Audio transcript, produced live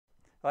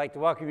I'd like to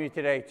welcome you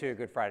today to a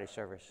Good Friday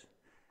service.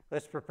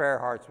 Let's prepare our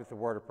hearts with the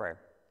word of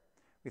prayer.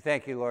 We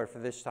thank you, Lord, for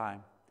this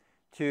time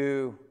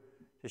to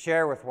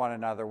share with one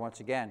another once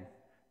again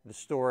the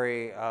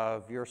story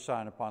of your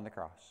Son upon the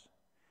cross.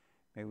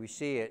 May we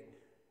see it,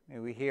 may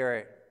we hear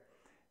it,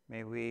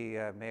 may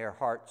our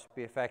hearts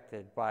be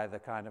affected by the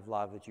kind of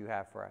love that you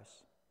have for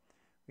us.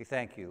 We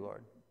thank you,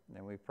 Lord,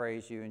 and we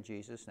praise you in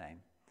Jesus' name.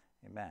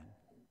 Amen.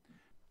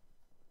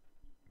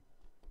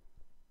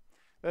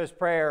 Let us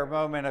pray our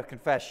moment of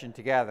confession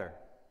together.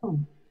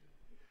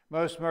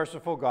 Most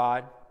merciful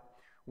God,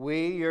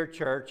 we, your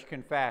church,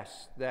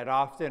 confess that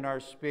often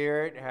our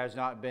spirit has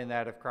not been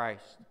that of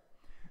Christ,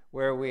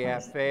 where we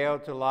have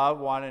failed to love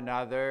one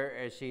another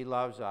as he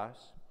loves us,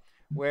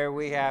 where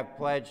we have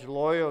pledged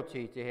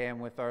loyalty to him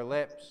with our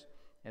lips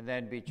and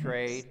then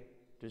betrayed,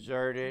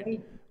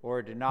 deserted,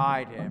 or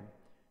denied him.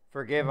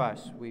 Forgive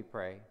us, we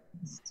pray.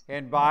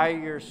 And by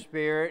your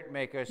Spirit,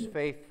 make us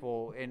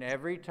faithful in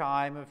every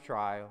time of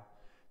trial,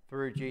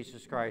 through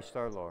Jesus Christ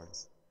our Lord.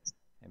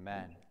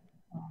 Amen.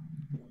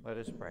 Let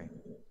us pray.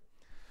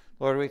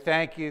 Lord, we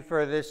thank you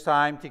for this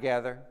time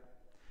together,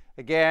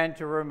 again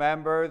to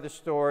remember the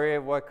story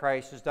of what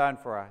Christ has done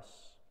for us.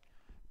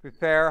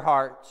 Prepare our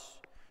hearts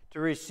to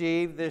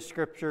receive this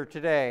scripture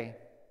today,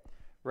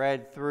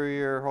 read through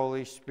your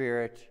Holy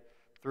Spirit,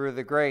 through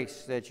the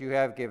grace that you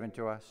have given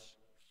to us.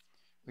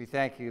 We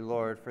thank you,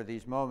 Lord, for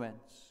these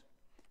moments.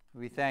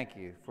 We thank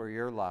you for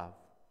your love.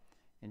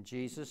 In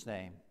Jesus'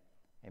 name,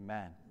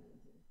 amen.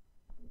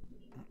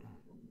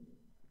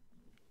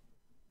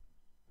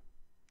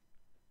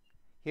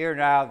 Hear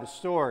now the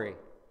story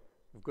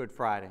of Good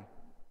Friday.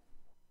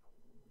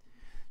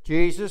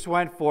 Jesus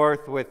went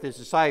forth with his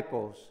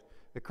disciples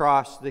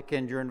across the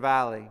Kidron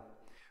Valley,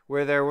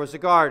 where there was a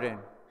garden,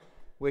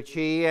 which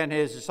he and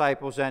his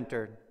disciples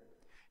entered.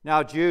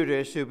 Now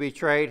Judas, who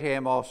betrayed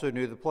him, also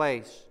knew the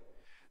place,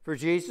 for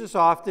Jesus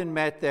often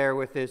met there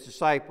with his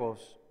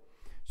disciples.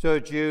 So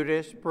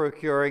Judas,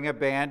 procuring a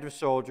band of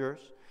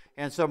soldiers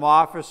and some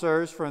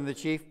officers from the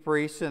chief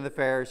priests and the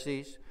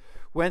Pharisees,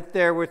 went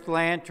there with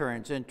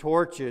lanterns and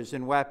torches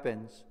and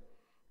weapons.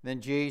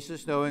 Then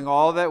Jesus, knowing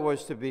all that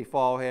was to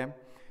befall him,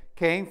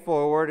 came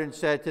forward and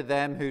said to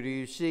them, "Who do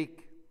you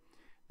seek?"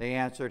 They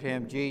answered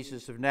him,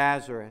 "Jesus of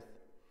Nazareth."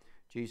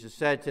 Jesus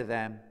said to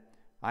them,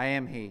 "I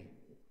am he."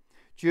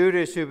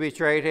 Judas, who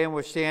betrayed him,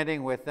 was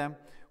standing with them.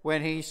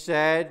 When he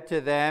said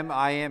to them,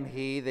 "I am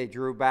he," they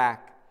drew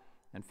back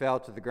and fell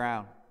to the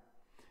ground.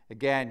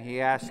 Again he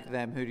asked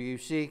them, "Who do you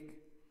seek?"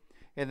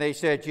 And they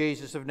said,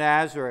 "Jesus of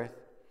Nazareth."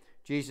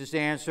 Jesus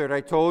answered, "I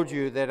told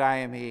you that I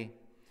am he.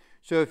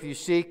 So if you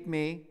seek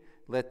me,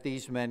 let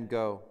these men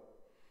go."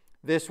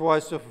 This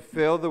was to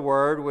fulfill the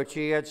word which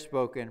he had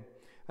spoken,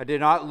 "I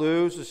did not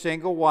lose a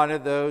single one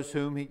of those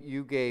whom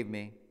you gave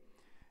me."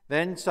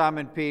 Then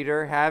Simon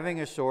Peter,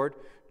 having a sword,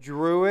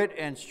 drew it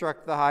and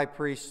struck the high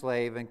priest's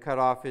slave and cut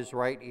off his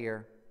right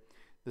ear.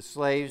 The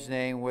slave's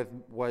name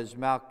was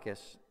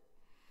Malchus.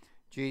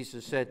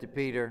 Jesus said to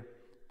Peter,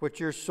 "Put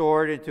your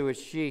sword into its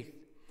sheath.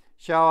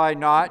 Shall I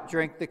not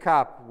drink the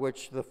cup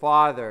which the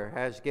Father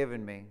has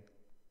given me?"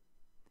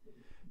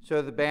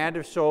 So the band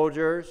of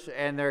soldiers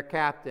and their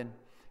captain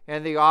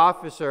and the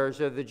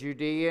officers of the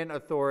Judean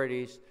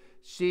authorities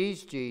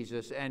seized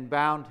Jesus and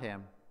bound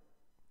him.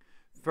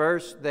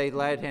 First they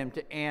led him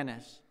to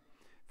Annas,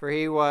 for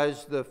he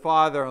was the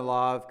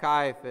father-in-law of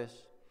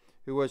Caiaphas,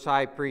 who was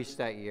high priest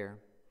that year.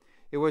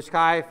 It was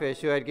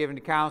Caiaphas who had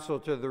given counsel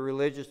to the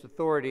religious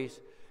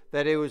authorities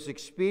that it was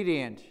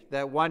expedient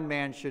that one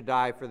man should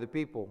die for the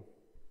people.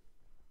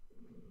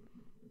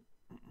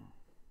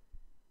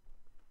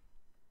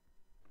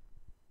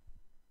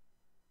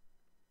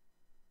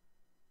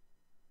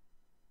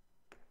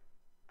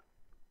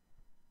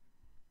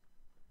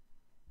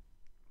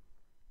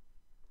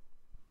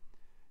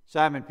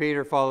 Simon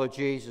Peter followed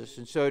Jesus,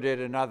 and so did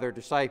another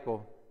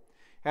disciple.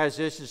 As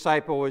this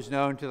disciple was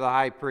known to the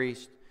high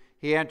priest,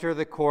 he entered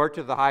the court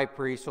of the high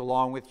priest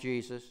along with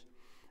Jesus,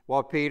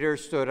 while Peter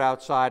stood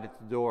outside at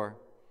the door.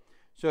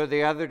 So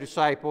the other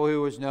disciple,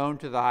 who was known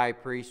to the high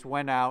priest,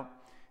 went out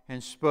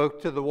and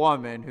spoke to the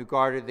woman who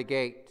guarded the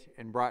gate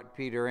and brought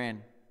Peter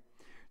in.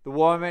 The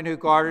woman who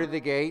guarded the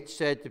gate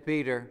said to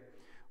Peter,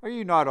 "Are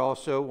you not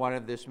also one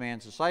of this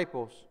man's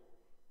disciples?"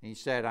 He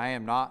said, "I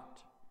am not."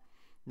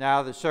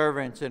 Now the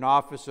servants and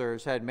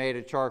officers had made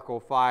a charcoal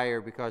fire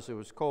because it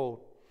was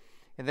cold,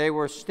 and they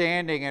were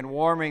standing and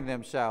warming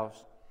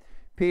themselves.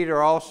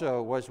 Peter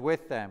also was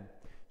with them,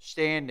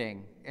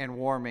 standing and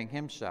warming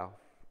himself.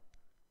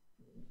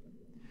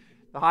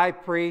 The high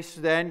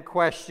priest then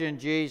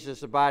questioned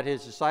Jesus about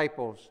his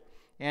disciples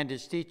and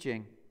his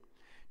teaching.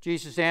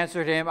 Jesus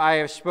answered him, "I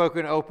have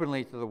spoken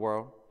openly to the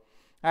world.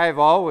 I have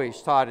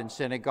always taught in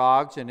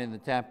synagogues and in the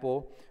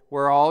temple,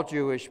 where all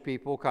Jewish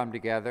people come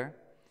together.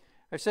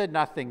 I said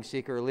nothing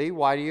secretly.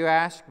 Why do you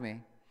ask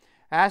me?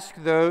 Ask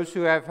those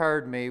who have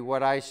heard me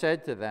what I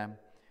said to them.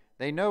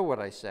 They know what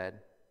I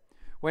said."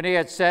 When he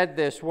had said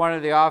this, one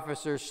of the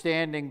officers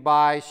standing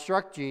by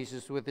struck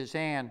Jesus with his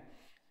hand,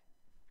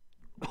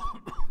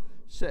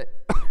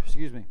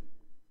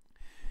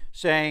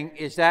 saying,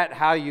 "Is that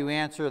how you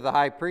answer the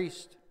high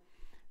priest?"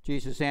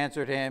 Jesus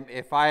answered him,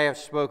 "If I have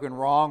spoken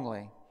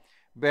wrongly,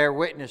 bear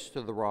witness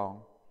to the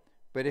wrong.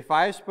 But if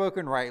I have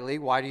spoken rightly,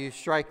 why do you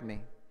strike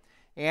me?"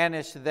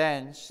 Annas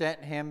then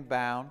sent him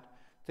bound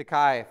to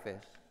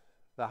Caiaphas,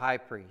 the high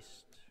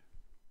priest.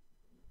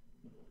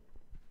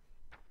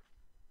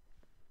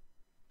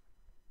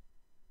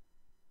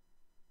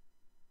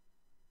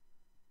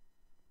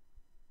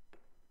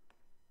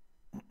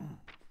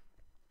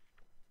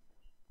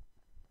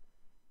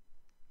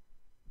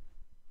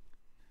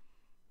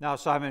 Now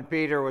Simon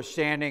Peter was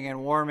standing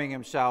and warming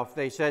himself.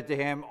 They said to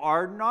him,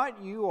 "Are not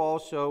you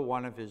also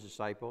one of his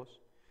disciples?"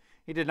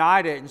 He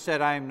denied it and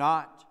said, "I am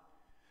not."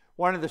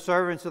 One of the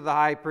servants of the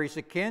high priest,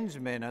 a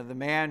kinsman of the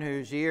man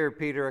whose ear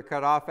Peter had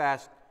cut off,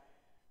 asked,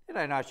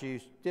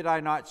 Did I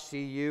not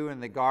see you in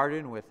the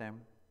garden with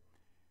him?"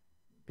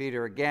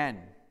 Peter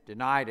again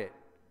denied it,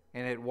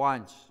 and at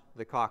once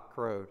the cock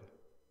crowed.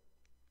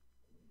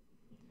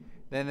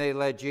 Then they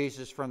led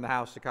Jesus from the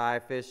house of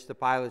Caiaphas to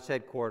Pilate's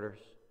headquarters.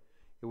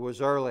 It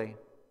was early.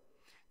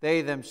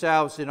 They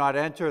themselves did not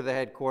enter the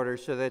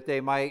headquarters so that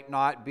they might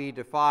not be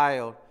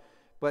defiled,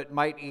 but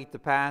might eat the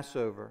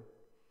Passover.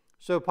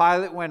 So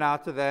Pilate went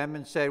out to them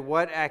and said,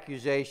 "What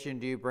accusation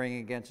do you bring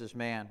against this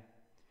man?"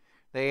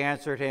 They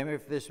answered him,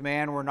 "If this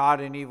man were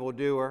not an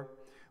evildoer,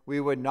 we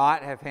would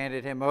not have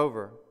handed him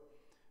over."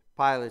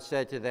 Pilate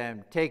said to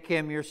them, "Take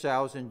him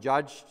yourselves and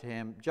judge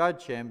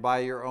him by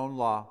your own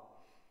law."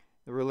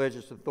 The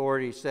religious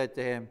authorities said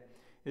to him,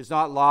 "It is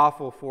not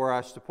lawful for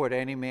us to put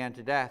any man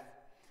to death."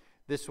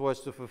 This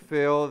was to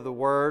fulfill the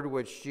word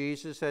which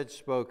Jesus had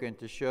spoken,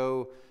 to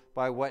show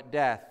by what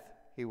death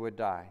he would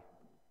die.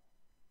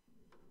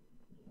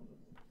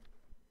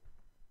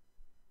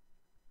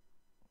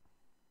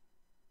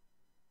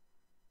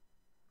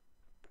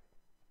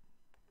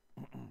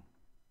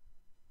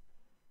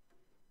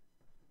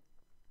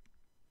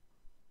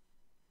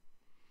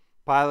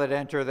 Pilate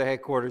entered the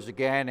headquarters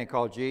again and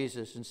called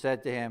Jesus and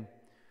said to him,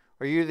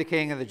 "Are you the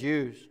king of the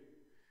Jews?"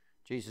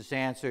 Jesus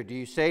answered, "Do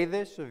you say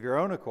this of your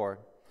own accord,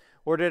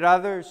 or did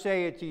others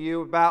say it to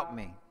you about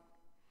me?"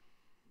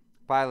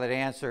 Pilate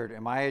answered,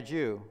 "Am I a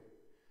Jew?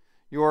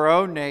 Your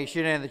own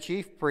nation and the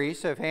chief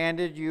priests have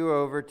handed you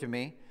over to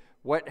me.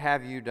 What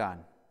have you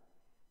done?"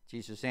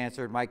 Jesus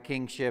answered, "My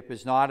kingship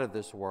is not of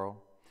this world.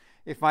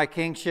 If my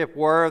kingship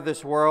were of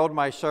this world,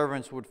 my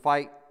servants would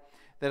fight,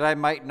 that I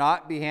might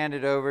not be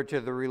handed over to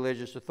the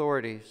religious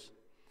authorities.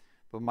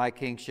 But my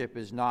kingship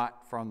is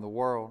not from the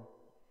world."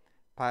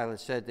 Pilate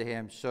said to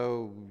him,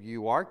 "So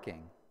you are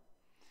king?"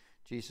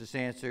 Jesus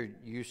answered,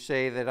 "You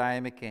say that I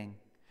am a king.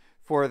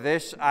 For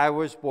this I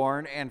was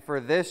born, and for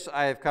this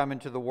I have come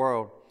into the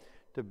world,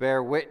 to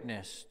bear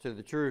witness to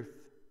the truth.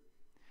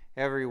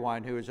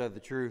 Everyone who is of the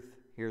truth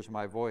hears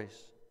my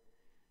voice."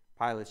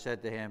 Pilate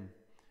said to him,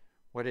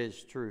 "What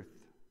is truth?"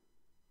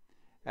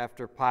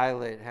 After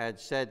Pilate had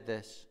said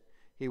this,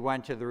 he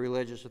went to the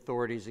religious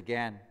authorities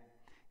again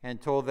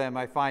and told them,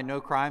 "I find no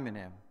crime in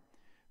him,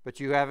 but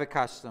you have a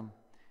custom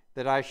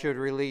that I should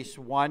release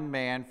one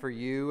man for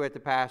you at the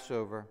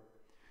Passover.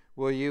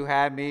 Will you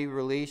have me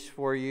release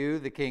for you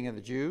the king of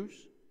the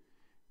Jews?"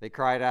 They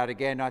cried out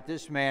again, "Not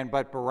this man,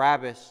 but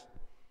Barabbas."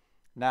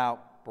 Now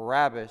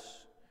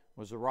Barabbas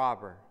was a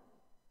robber.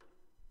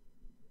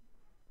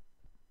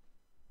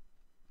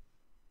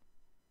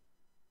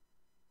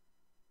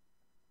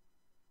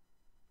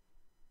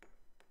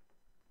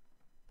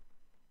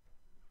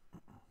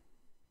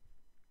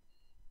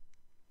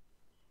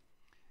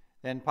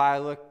 Then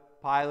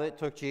Pilate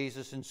took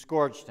Jesus and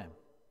scourged him.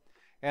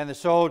 And the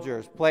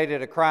soldiers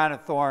plaited a crown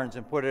of thorns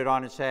and put it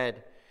on his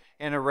head,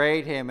 and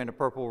arrayed him in a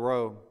purple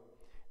robe.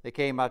 They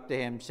came up to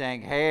him,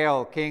 saying,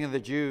 "Hail, King of the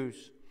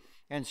Jews!"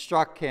 and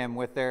struck him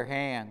with their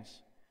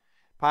hands.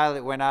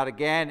 Pilate went out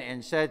again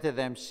and said to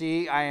them,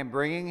 "See, I am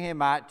bringing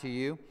him out to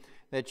you,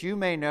 that you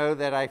may know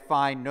that I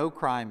find no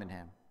crime in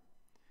him."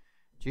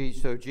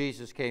 So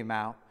Jesus came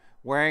out,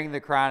 wearing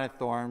the crown of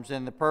thorns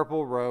and the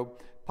purple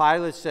robe.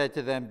 Pilate said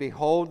to them,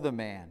 "Behold the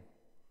man."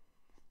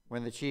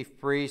 When the chief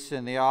priests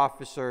and the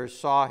officers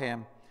saw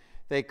him,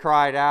 they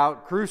cried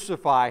out,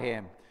 "Crucify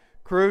him!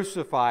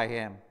 Crucify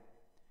him!"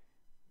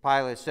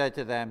 Pilate said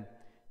to them,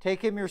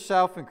 "Take him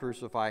yourself and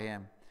crucify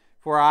him,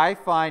 for I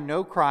find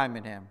no crime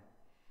in him."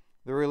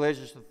 The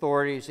religious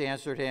authorities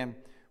answered him,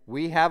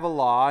 "We have a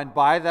law, and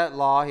by that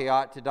law he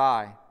ought to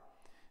die,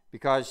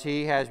 because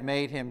he has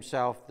made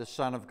himself the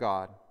Son of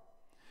God."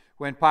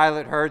 When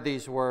Pilate heard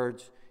these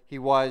words, he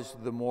was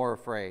the more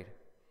afraid.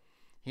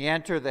 He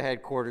entered the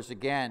headquarters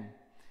again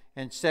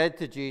and said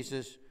to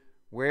Jesus,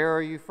 "Where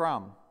are you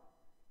from?"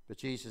 But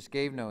Jesus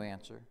gave no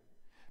answer.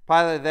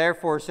 Pilate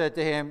therefore said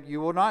to him,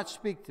 "You will not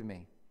speak to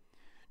me.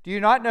 Do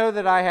you not know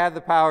that I have the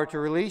power to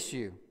release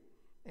you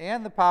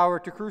and the power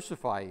to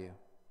crucify you?"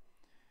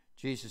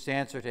 Jesus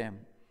answered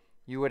him,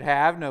 "You would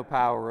have no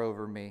power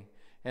over me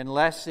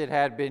unless it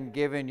had been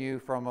given you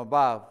from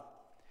above.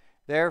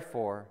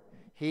 Therefore,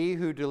 he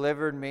who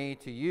delivered me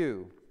to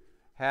you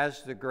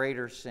has the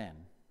greater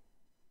sin."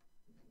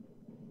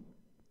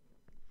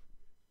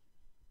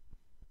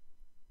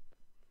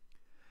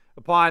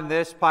 Upon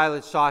this,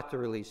 Pilate sought to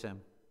release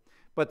him.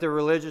 But the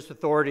religious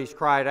authorities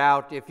cried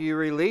out, "If you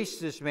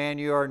release this man,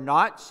 you are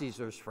not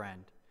Caesar's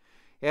friend.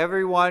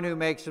 Everyone who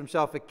makes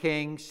himself a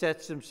king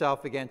sets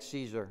himself against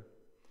Caesar."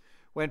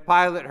 When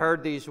Pilate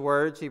heard these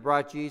words, he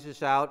brought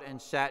Jesus out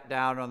and sat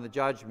down on the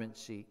judgment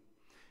seat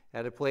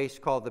at a place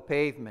called the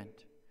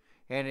Pavement,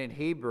 and in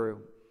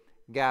Hebrew,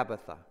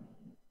 Gabbatha.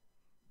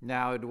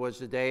 Now it was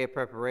the day of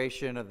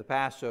preparation of the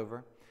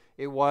Passover.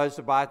 It was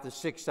about the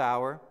 6th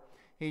hour.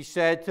 He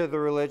said to the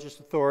religious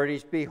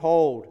authorities,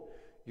 "Behold,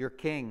 your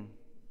king."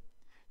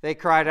 They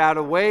cried out,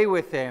 "Away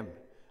with him!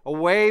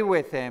 Away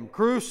with him!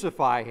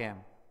 Crucify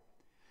him!"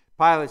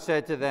 Pilate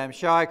said to them,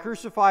 "Shall I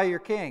crucify your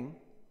king?"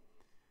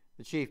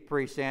 The chief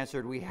priests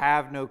answered, "We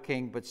have no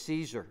king but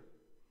Caesar."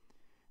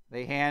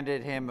 They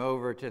handed him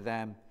over to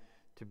them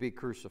to be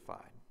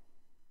crucified.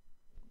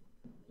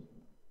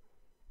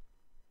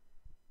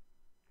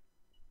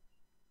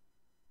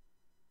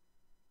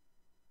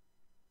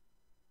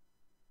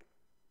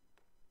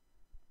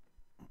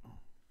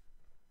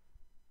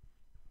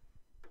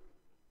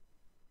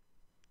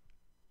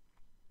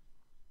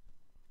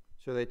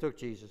 So they took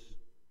Jesus,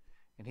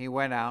 and he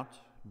went out,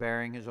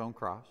 bearing his own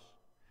cross,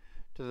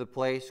 to the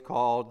place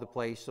called the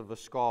place of a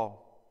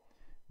skull,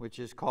 which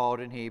is called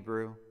in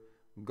Hebrew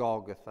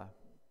Golgotha.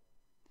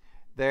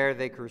 There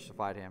they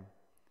crucified him,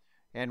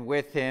 and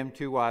with him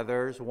 2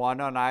 others,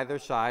 one on either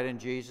side, and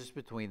Jesus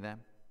between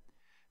them.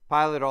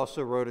 Pilate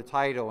also wrote a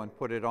title and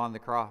put it on the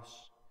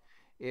cross.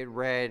 It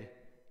read,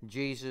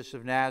 "Jesus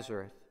of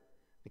Nazareth,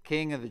 the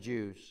King of the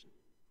Jews."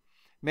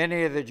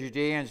 Many of the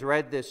Judeans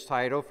read this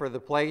title, for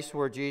the place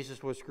where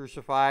Jesus was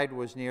crucified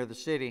was near the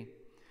city,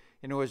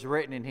 and it was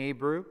written in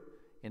Hebrew,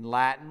 in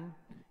Latin,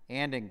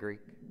 and in Greek.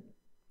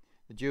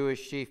 The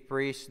Jewish chief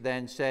priests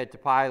then said to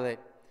Pilate,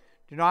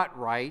 "Do not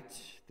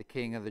write, the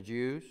King of the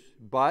Jews,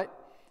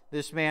 but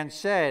this man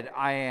said,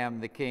 'I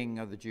am the King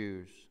of the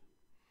Jews.'"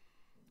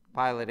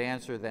 Pilate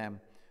answered them,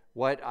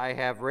 "What I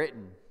have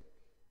written,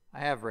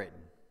 I have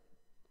written."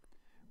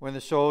 When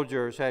the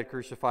soldiers had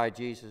crucified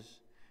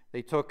Jesus,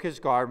 they took his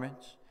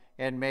garments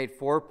and made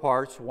 4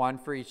 parts, one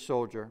for each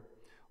soldier,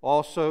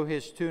 also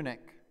his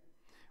tunic.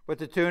 But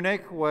the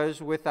tunic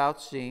was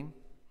without seam,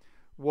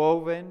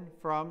 woven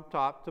from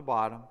top to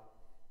bottom.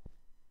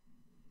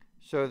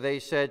 So they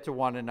said to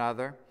one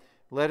another,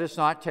 "Let us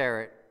not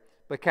tear it,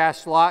 but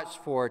cast lots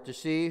for it to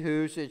see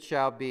whose it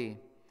shall be."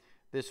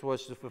 This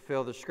was to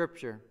fulfill the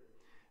scripture.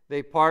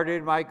 They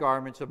parted my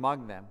garments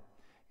among them,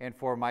 and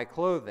for my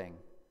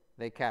clothing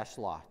they cast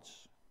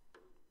lots.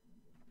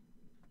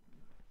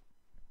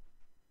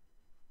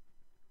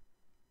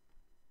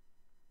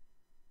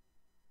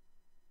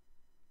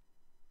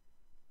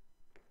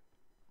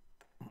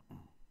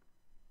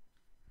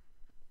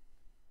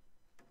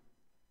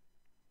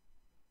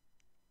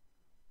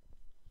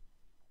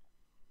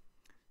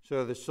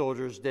 So the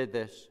soldiers did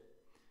this.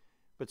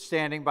 But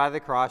standing by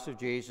the cross of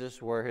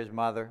Jesus were his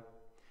mother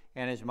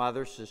and his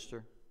mother's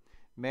sister,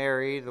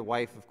 Mary, the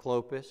wife of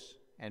Clopas,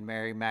 and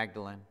Mary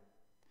Magdalene.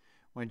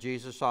 When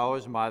Jesus saw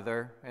his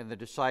mother and the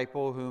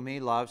disciple whom he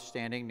loved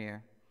standing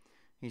near,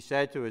 he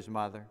said to his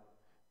mother,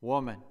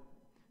 "Woman,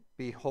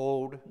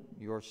 behold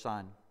your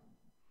son."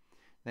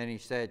 Then he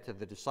said to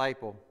the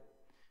disciple,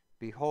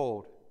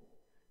 "Behold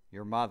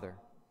your mother."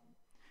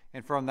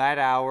 And from that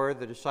hour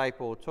the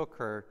disciple took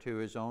her to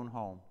his own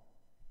home.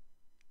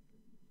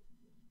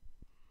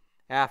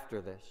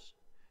 After this,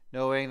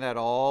 knowing that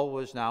all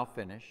was now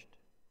finished,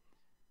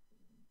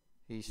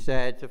 he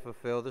said to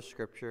fulfill the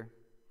scripture,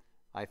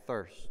 "I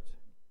thirst."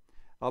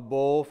 A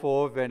bowl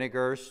full of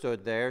vinegar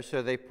stood there,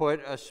 so they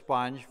put a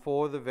sponge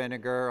full of the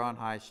vinegar on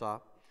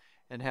hyssop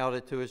and held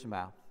it to his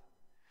mouth.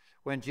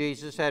 When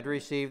Jesus had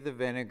received the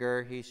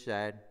vinegar, he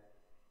said,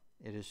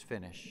 "It is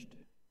finished."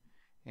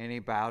 And he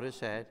bowed his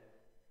head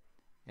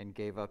and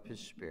gave up his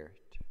spirit.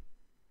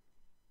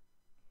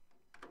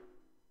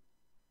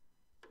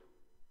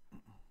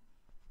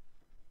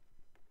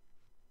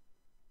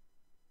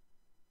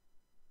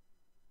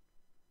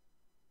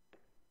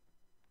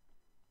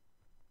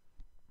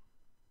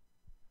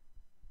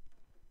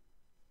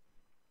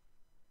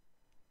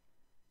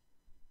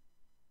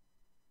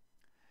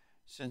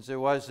 Since it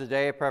was the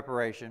day of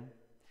preparation,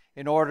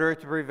 in order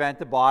to prevent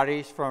the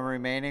bodies from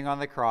remaining on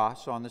the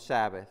cross on the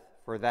Sabbath,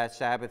 for that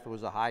Sabbath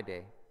was a high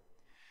day,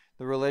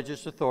 the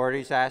religious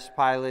authorities asked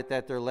Pilate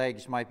that their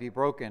legs might be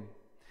broken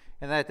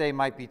and that they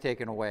might be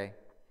taken away.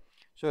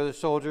 So the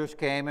soldiers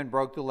came and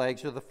broke the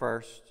legs of the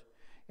first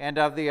and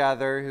of the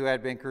other who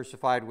had been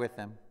crucified with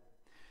him.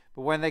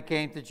 But when they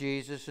came to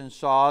Jesus and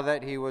saw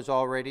that he was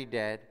already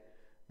dead,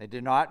 they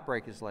did not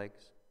break his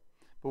legs.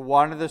 But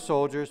one of the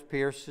soldiers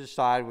pierced his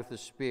side with a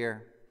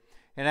spear,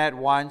 and at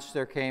once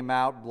there came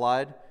out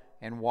blood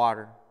and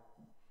water.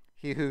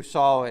 He who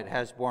saw it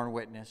has borne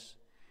witness.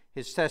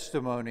 His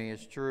testimony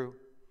is true,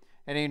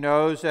 and he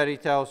knows that he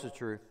tells the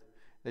truth,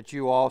 that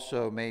you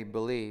also may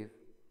believe.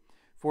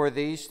 For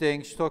these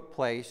things took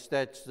place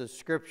that the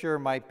scripture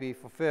might be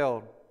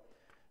fulfilled.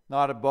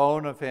 Not a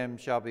bone of him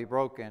shall be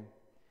broken.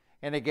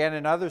 And again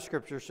another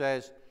scripture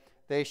says,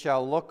 they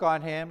shall look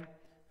on him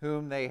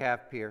whom they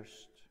have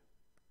pierced.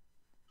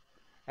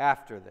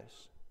 After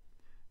this,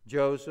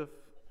 Joseph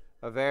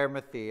of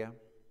Arimathea,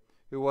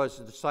 who was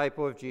a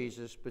disciple of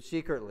Jesus, but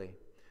secretly,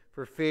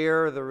 for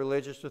fear of the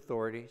religious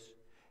authorities,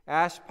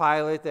 asked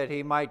Pilate that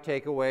he might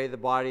take away the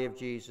body of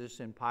Jesus,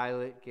 and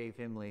Pilate gave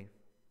him leave.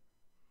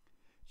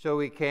 So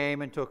he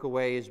came and took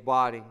away his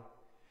body.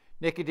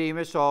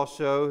 Nicodemus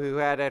also, who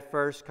had at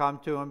first come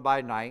to him by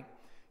night,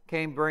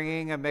 came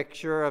bringing a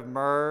mixture of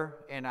myrrh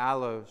and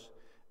aloes,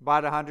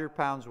 about 100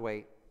 pounds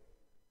weight.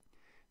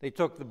 They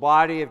took the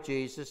body of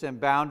Jesus and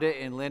bound it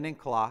in linen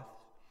cloth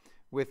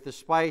with the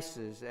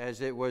spices,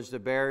 as it was the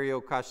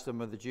burial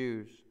custom of the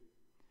Jews.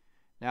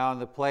 Now in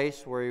the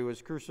place where he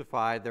was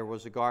crucified there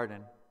was a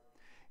garden,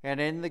 and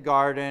in the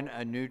garden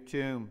a new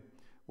tomb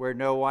where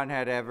no one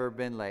had ever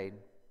been laid.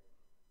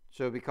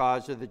 So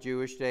because of the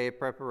Jewish day of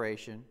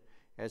preparation,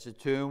 as the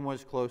tomb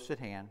was close at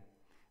hand,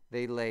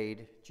 they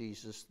laid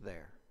Jesus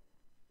there.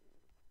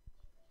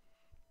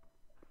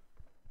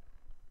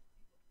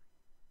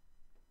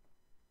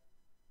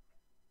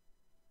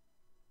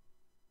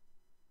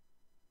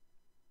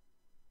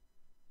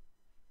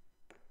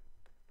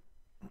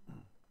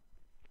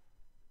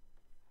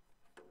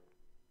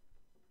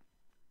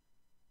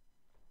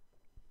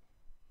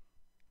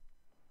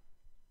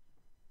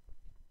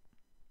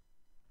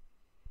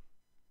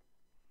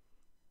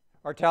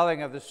 Our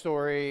telling of the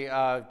story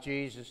of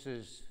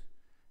Jesus'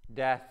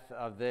 death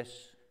of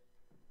this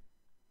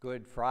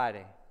Good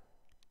Friday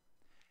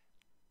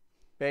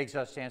begs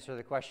us to answer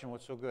the question,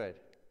 what's so good?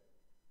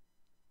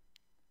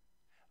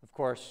 Of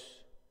course,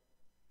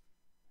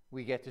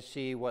 we get to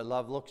see what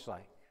love looks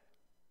like.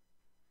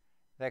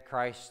 That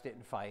Christ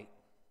didn't fight.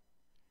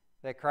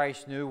 That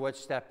Christ knew what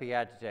step he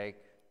had to take.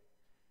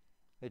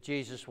 That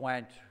Jesus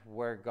went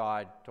where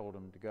God told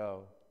him to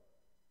go.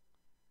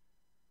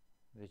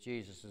 That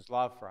Jesus'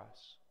 love for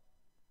us,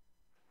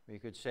 we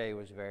could say,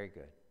 was very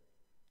good.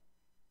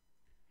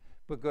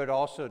 But good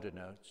also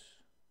denotes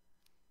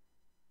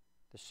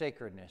the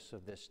sacredness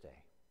of this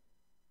day.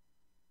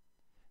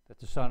 That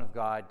the Son of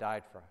God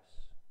died for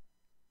us.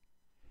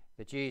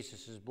 That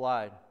Jesus'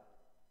 blood,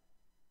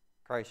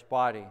 Christ's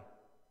body,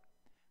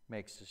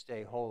 makes this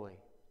day holy.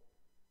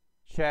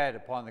 Shed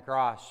upon the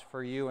cross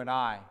for you and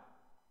I.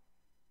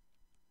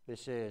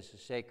 This is a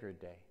sacred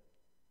day.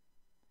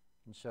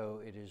 And so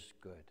it is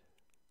good.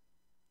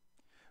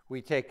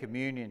 We take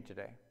communion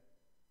today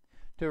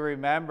to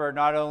remember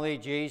not only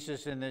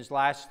Jesus in his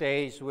last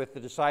days with the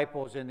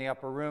disciples in the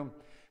upper room,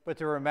 but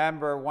to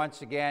remember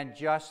once again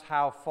just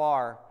how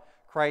far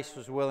Christ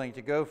was willing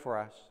to go for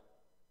us.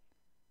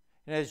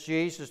 And as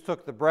Jesus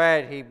took the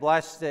bread, he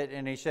blessed it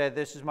and he said,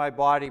 "This is my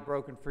body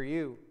broken for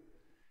you.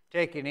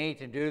 Take and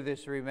eat and do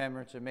this in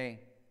remembrance of me."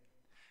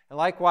 And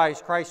likewise,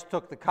 Christ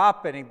took the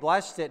cup and he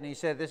blessed it and he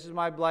said, "This is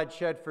my blood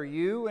shed for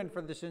you and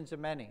for the sins of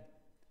many.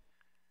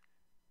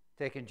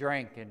 Take and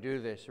drink and do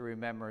this in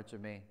remembrance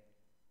of me."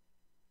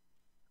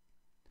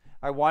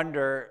 I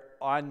wonder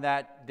on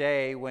that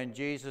day when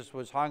Jesus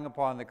was hung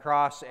upon the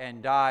cross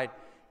and died,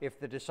 if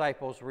the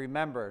disciples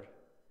remembered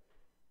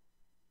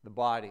the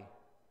body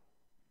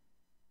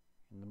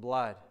and the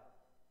blood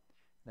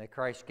that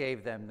Christ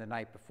gave them the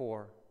night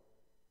before.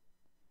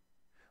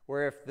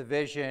 Or if the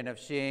vision of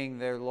seeing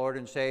their Lord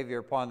and Savior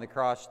upon the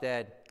cross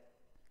dead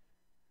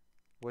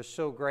was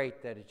so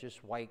great that it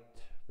just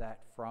wiped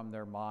that from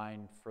their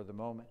mind for the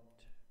moment.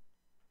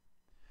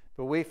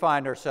 But we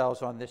find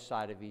ourselves on this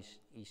side of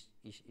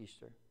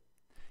Easter.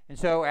 And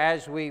so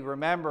as we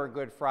remember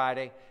Good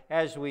Friday,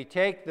 as we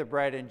take the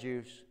bread and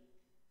juice,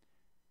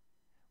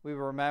 we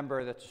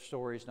remember that the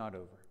story is not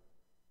over.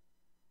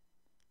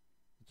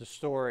 The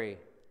story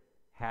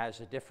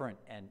has a different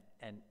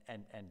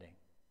ending.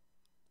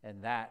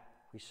 And that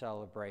we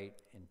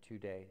celebrate in 2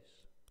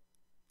 days.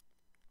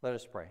 Let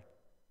us pray.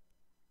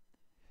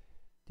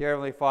 Dear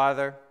Heavenly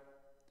Father,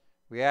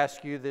 we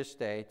ask you this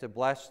day to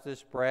bless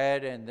this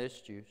bread and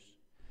this juice,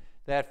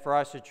 that for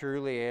us it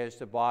truly is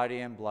the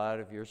body and blood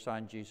of your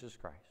Son, Jesus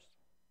Christ.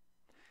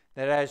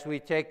 That as we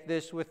take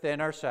this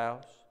within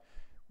ourselves,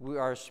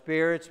 our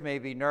spirits may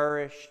be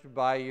nourished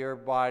by your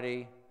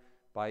body,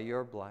 by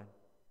your blood.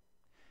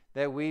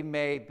 That we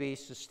may be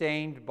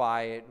sustained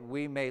by it,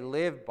 we may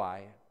live by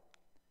it.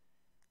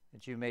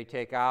 That you may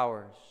take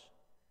ours,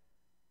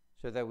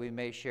 so that we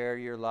may share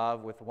your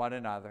love with one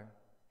another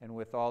and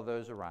with all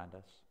those around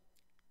us.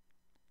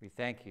 We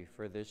thank you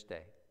for this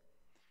day.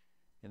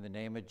 In the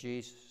name of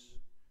Jesus,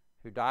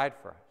 who died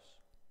for us,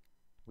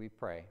 we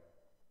pray.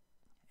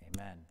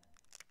 Amen.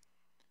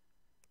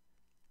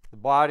 The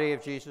body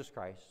of Jesus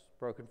Christ,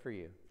 broken for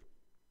you.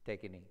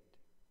 Take and eat.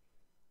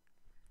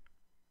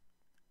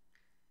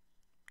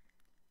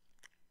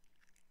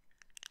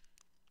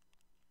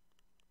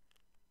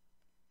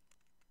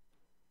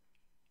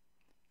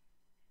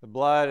 The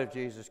blood of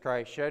Jesus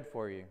Christ shed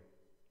for you.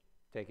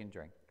 Take and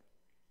drink.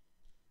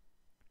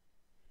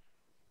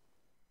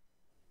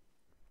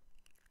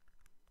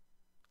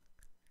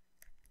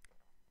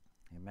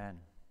 Amen.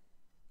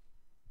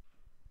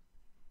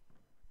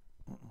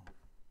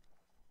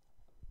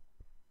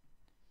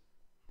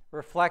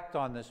 Reflect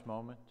on this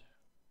moment.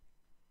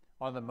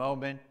 on the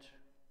moment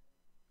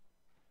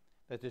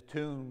that the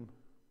tomb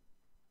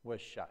was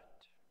shut.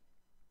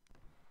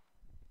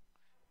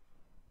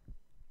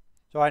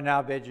 So I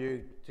now bid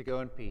you to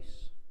go in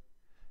peace.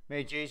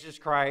 May Jesus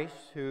Christ,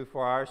 who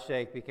for our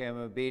sake became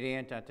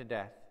obedient unto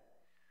death,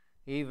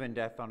 even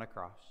death on a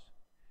cross,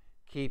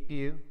 keep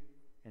you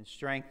and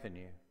strengthen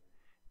you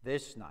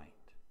this night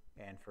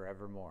and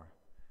forevermore.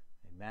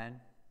 Amen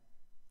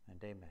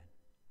and amen.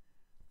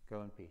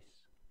 Go in peace.